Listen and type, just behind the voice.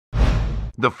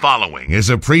The following is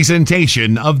a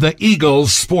presentation of the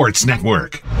Eagles Sports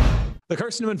Network. The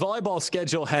Carson-Newman volleyball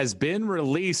schedule has been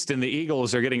released, and the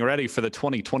Eagles are getting ready for the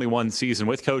 2021 season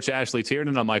with Coach Ashley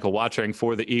Tiernan. I'm Michael Watchering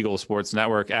for the Eagles Sports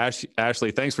Network.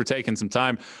 Ashley, thanks for taking some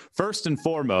time. First and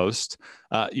foremost,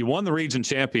 you won the region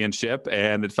championship,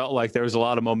 and it felt like there was a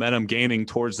lot of momentum gaining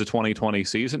towards the 2020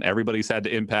 season. Everybody's had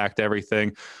to impact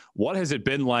everything. What has it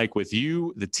been like with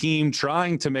you, the team,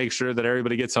 trying to make sure that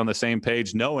everybody gets on the same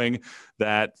page, knowing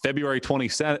that February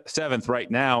 27th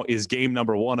right now is game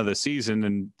number 1 of the season,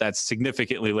 and that's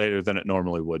significantly later than it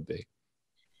normally would be?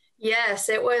 Yes,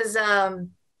 it was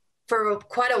for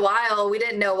quite a while. We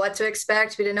didn't know what to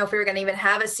expect. We didn't know if we were going to even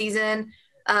have a season,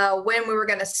 when we were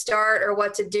going to start or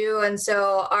what to do. And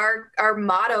so our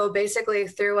motto basically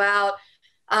throughout,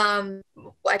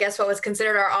 I guess what was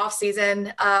considered our off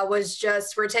season, was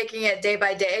just, we're taking it day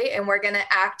by day, and we're going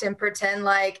to act and pretend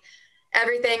like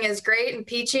everything is great and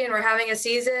peachy and we're having a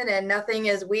season and nothing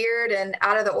is weird and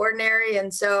out of the ordinary.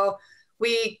 And so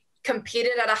we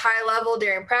competed at a high level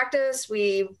during practice.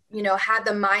 We, had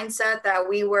the mindset that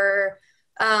we were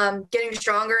getting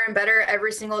stronger and better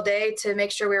every single day to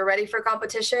make sure we were ready for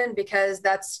competition, because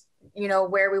that's,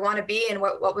 where we want to be and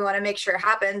what we want to make sure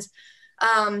happens.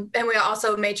 And we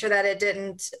also made sure that it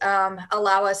didn't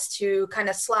allow us to kind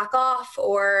of slack off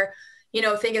or,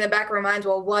 think in the back of our minds,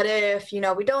 well, what if,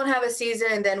 we don't have a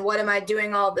season, then what am I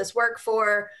doing all of this work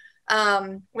for?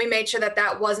 We made sure that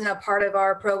that wasn't a part of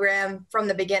our program from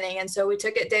the beginning. And so we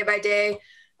took it day by day,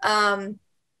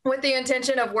 with the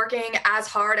intention of working as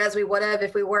hard as we would have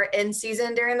if we were in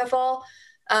season during the fall.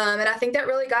 And I think that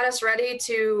really got us ready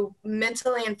to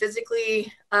mentally and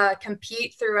physically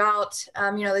compete throughout,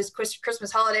 these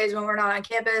Christmas holidays when we're not on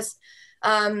campus,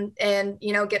 and,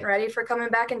 getting ready for coming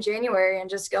back in January and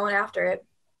just going after it.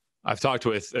 I've talked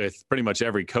with pretty much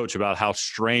every coach about how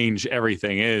strange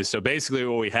everything is. So basically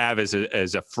what we have is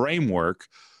a framework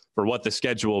for what the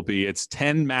schedule will be. It's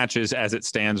 10 matches as it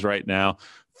stands right now.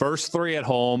 First 3 at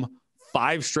home,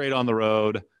 5 straight on the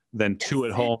road, then 2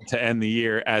 at home to end the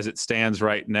year as it stands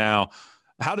right now.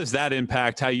 How does that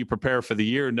impact how you prepare for the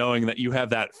year, knowing that you have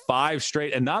that 5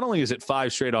 straight? And not only is it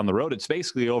 5 straight on the road, it's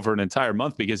basically over an entire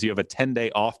month because you have a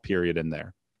 10-day off period in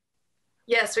there.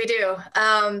 Yes, we do.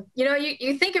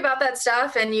 You think about that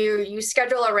stuff and you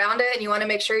schedule around it, and you want to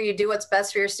make sure you do what's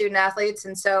best for your student athletes.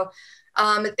 And so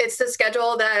it's the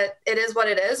schedule that it is what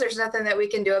it is. There's nothing that we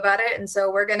can do about it. And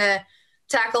so we're going to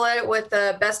tackle it with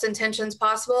the best intentions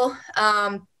possible.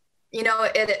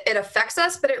 It affects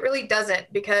us, but it really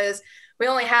doesn't, because we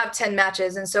only have 10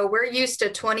 matches. And so we're used to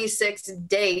 26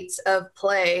 dates of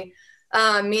play,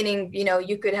 meaning,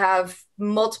 you could have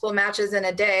multiple matches in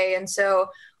a day. And so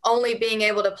only being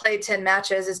able to play 10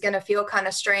 matches is going to feel kind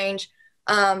of strange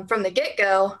from the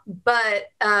get-go, but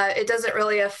it doesn't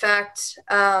really affect,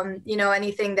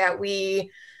 anything that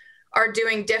we are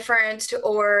doing different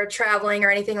or traveling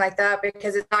or anything like that,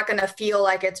 because it's not going to feel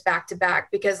like it's back to back,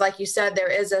 because like you said,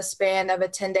 there is a span of a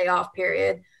 10-day off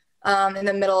period in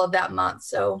the middle of that month.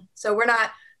 So we're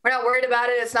not worried about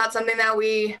it. It's not something that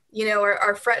we,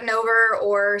 are fretting over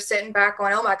or sitting back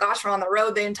going, oh my gosh, we're on the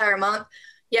road the entire month.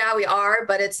 Yeah, we are,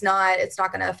 but it's not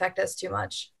going to affect us too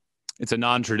much. It's a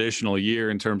non-traditional year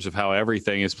in terms of how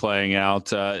everything is playing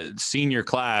out. Senior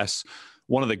class,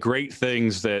 one of the great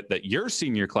things that your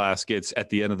senior class gets at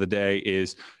the end of the day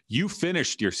is you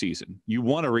finished your season. You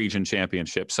won a region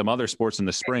championship. Some other sports in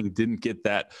the spring didn't get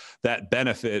that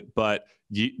benefit, but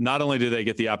not only do they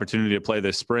get the opportunity to play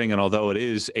this spring, and although it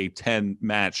is a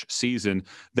 10-match season,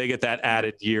 they get that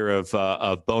added year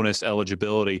of bonus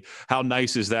eligibility. How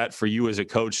nice is that for you as a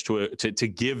coach to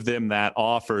give them that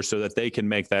offer so that they can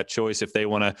make that choice if they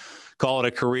want to call it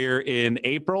a career in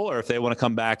April or if they want to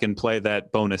come back and play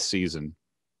that bonus season?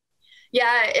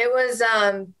 Yeah, it was,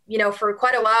 for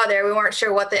quite a while there, we weren't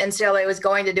sure what the NCAA was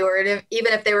going to do, or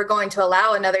even if they were going to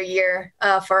allow another year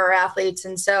for our athletes.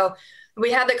 And so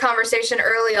we had the conversation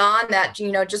early on that,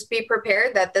 just be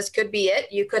prepared that this could be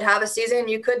it. You could have a season,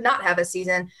 you could not have a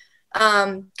season.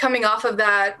 Coming off of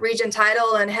that region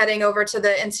title and heading over to the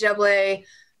NCAA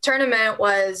tournament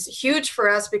was huge for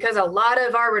us, because a lot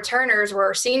of our returners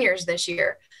were seniors this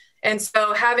year. And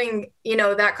so having,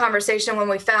 that conversation when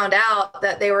we found out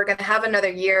that they were going to have another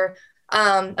year,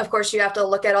 of course, you have to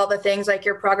look at all the things like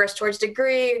your progress towards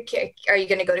degree. Are you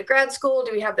going to go to grad school?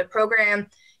 Do we have the program,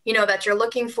 that you're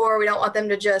looking for? We don't want them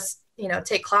to just,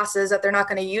 take classes that they're not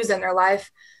going to use in their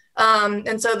life.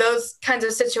 And so those kinds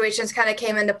of situations kind of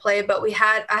came into play, but I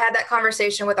had that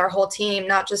conversation with our whole team,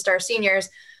 not just our seniors.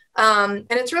 And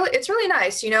it's really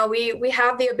nice. We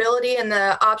have the ability and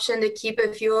the option to keep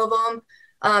a few of them.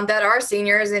 that are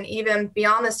seniors, and even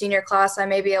beyond the senior class, I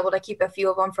may be able to keep a few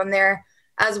of them from there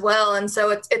as well. And so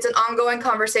it's an ongoing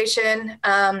conversation.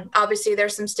 Obviously,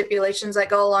 there's some stipulations that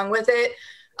go along with it,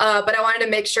 but I wanted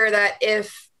to make sure that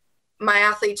if my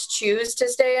athletes choose to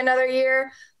stay another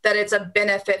year, that it's a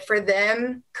benefit for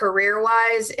them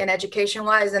career-wise and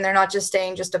education-wise, and they're not just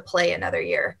staying just to play another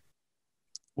year.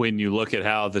 When you look at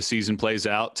how the season plays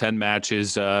out, 10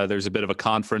 matches, there's a bit of a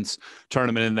conference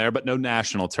tournament in there, but no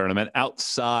national tournament.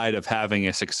 Outside of having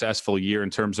a successful year in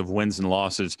terms of wins and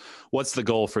losses, what's the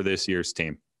goal for this year's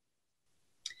team?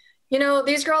 You know,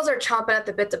 these girls are chomping at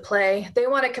the bit to play. They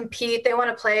want to compete. They want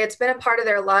to play. It's been a part of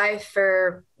their life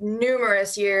for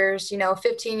numerous years,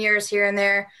 15 years here and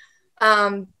there.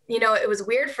 It was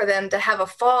weird for them to have a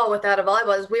fall without a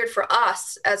volleyball. It was weird for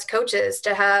us as coaches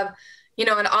to have,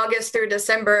 an August through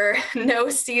December, no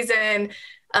season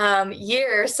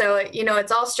year. So,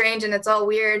 it's all strange and it's all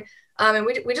weird. And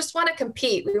we just want to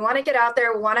compete. We want to get out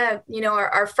there. We want to,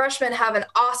 our freshmen have an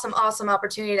awesome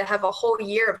opportunity to have a whole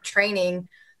year of training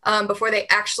before they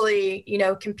actually,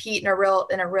 compete in a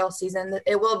real season.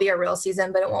 It will be a real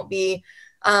season, but it won't be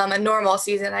a normal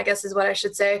season, I guess is what I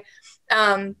should say.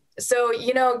 So,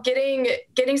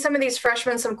 getting some of these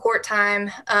freshmen some court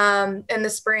time in the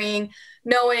spring,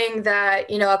 knowing that,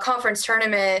 a conference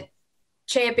tournament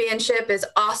championship is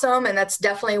awesome. And that's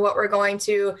definitely what we're going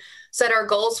to set our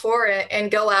goals for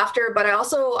and go after. But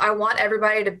I want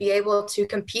everybody to be able to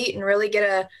compete and really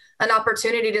get an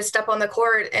opportunity to step on the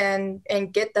court and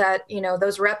get that,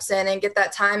 those reps in and get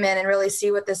that time in and really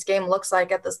see what this game looks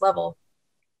like at this level.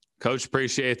 Coach,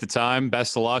 appreciate the time.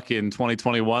 Best of luck in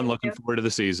 2021. Looking forward to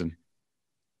the season.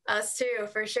 Us too,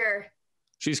 for sure.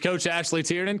 She's Coach Ashley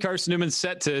Tiernan. Carson-Newman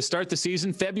set to start the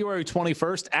season February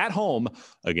 21st at home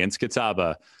against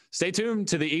Catawba. Stay tuned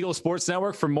to the Eagle Sports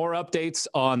Network for more updates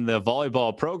on the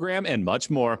volleyball program and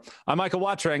much more. I'm Michael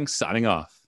Watreng, signing off.